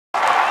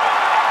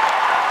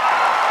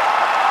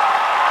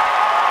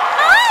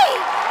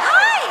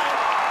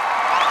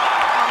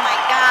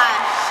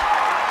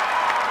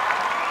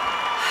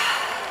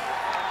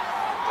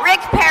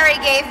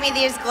gave me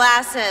these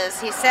glasses.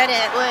 He said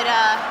it would,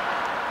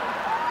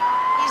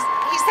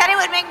 he said it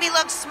would make me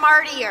look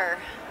smartier.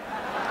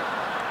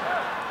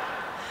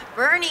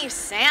 Bernie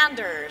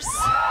Sanders.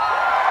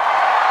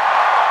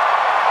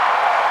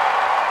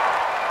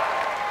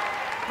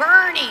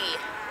 Bernie.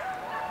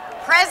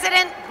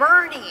 President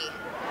Bernie.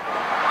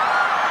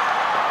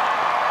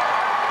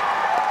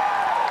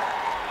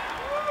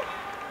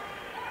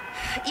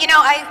 You know,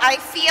 I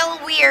feel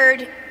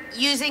weird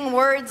using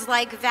words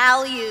like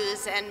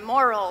values and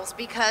morals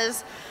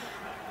because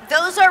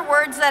those are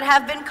words that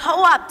have been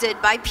co-opted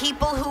by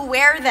people who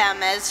wear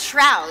them as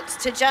shrouds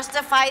to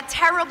justify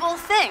terrible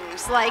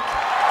things like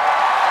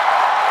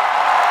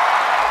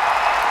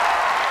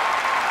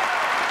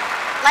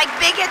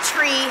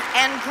bigotry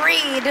and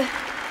greed.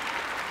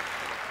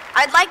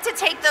 I'd like to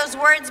take those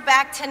words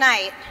back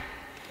tonight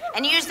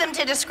and use them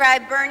to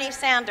describe Bernie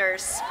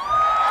Sanders.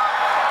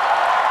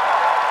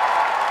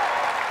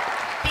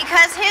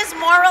 Because his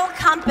moral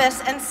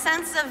compass and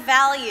sense of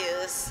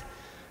values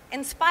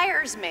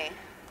inspires me.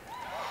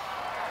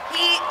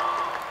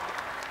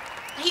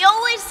 He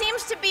always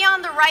seems to be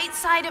on the right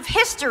side of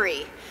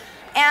history,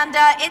 and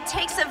it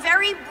takes a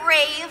very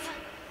brave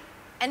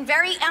and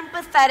very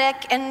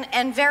empathetic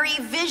and very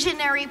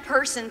visionary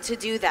person to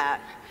do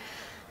that.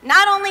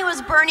 Not only was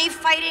Bernie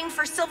fighting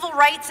for civil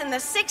rights in the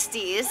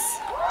 60s,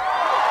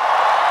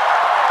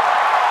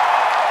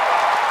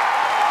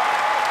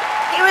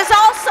 he was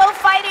also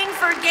fighting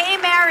for gay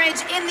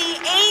marriage in the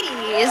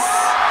 80s.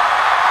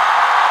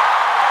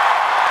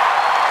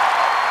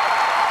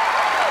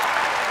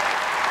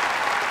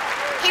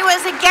 He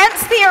was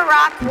against the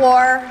Iraq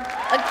War,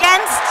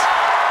 against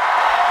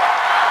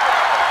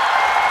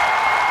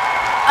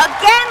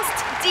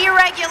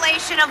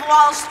deregulation of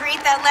Wall Street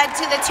that led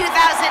to the 2008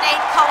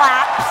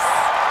 collapse.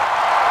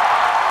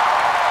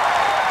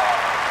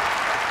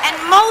 And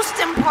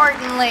most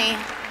importantly,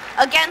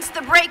 against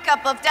the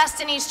breakup of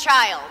Destiny's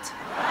Child.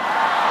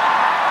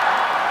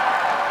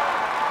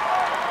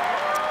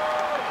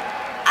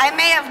 I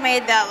may have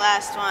made that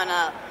last one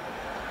up.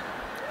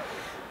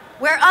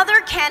 Where other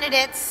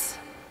candidates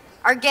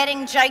are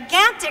getting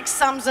gigantic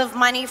sums of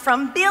money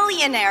from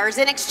billionaires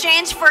in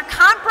exchange for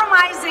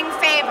compromising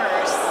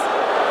favors,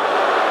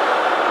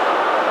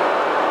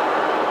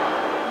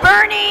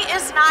 Bernie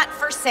is not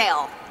for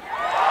sale.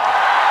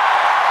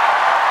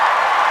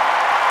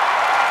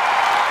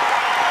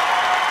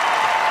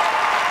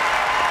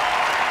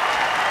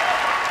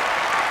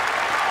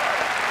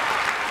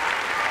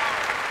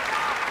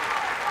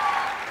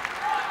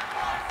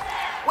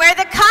 Where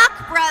the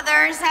Koch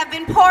brothers have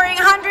been pouring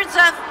hundreds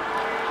of,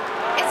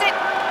 is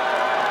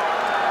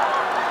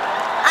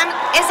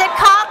it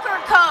Koch or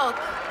Coke?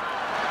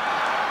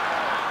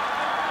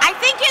 I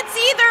think it's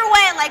either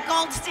way, like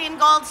Goldstein,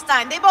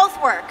 they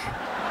both work.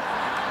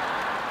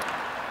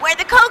 Where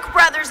the Koch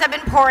brothers have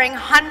been pouring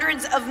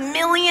hundreds of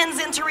millions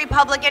into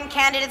Republican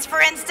candidates.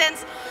 For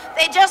instance,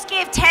 they just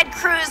gave Ted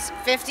Cruz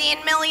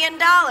 $15 million.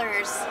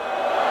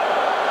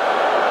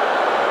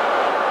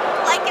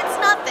 Like it's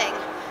nothing.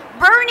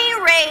 Bernie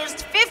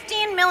raised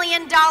 $15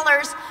 million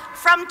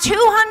from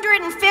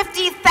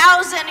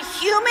 250,000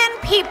 human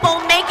people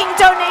making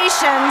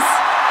donations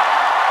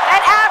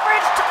that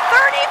averaged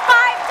 $35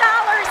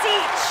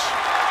 each.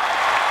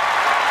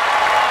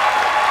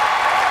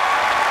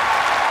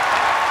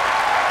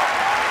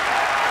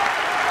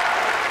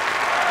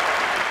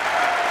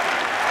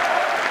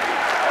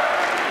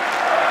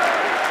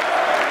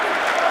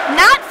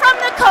 Not from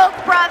the Koch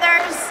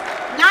brothers,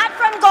 not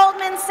from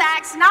Goldman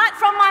Sachs, not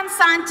from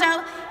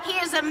Monsanto. He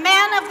is a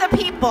man of the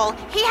people.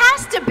 He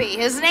has to be.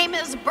 His name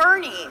is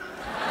Bernie.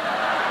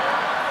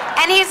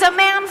 And he's a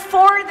man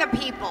for the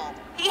people.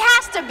 He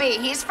has to be.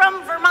 He's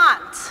from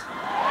Vermont.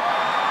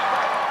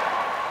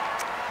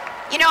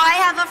 You know, I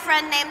have a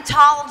friend named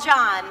Tall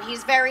John.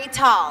 He's very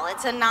tall.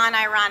 It's a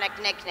non-ironic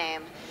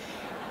nickname.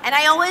 And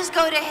I always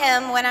go to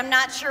him when I'm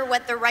not sure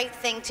what the right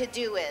thing to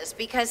do is,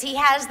 because he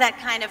has that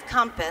kind of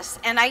compass.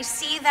 And I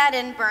see that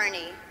in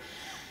Bernie.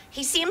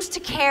 He seems to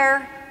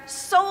care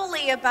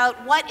solely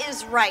about what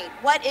is right,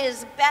 what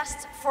is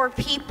best for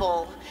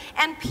people.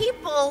 And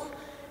people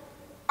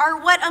are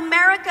what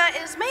America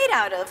is made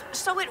out of,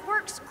 so it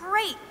works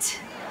great.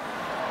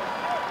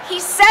 He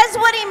says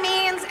what he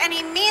means, and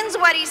he means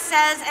what he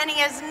says, and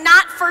he is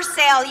not for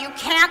sale. You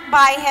can't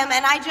buy him,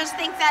 and I just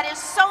think that is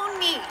so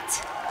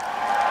neat.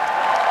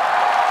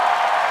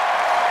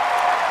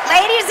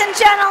 Ladies and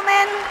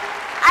gentlemen,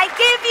 I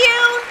give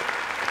you,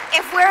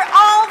 if we're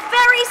all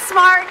very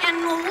smart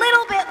and a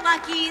little bit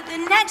lucky,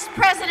 the next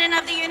President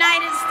of the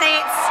United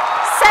States,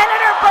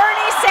 Senator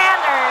Bernie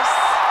Sanders.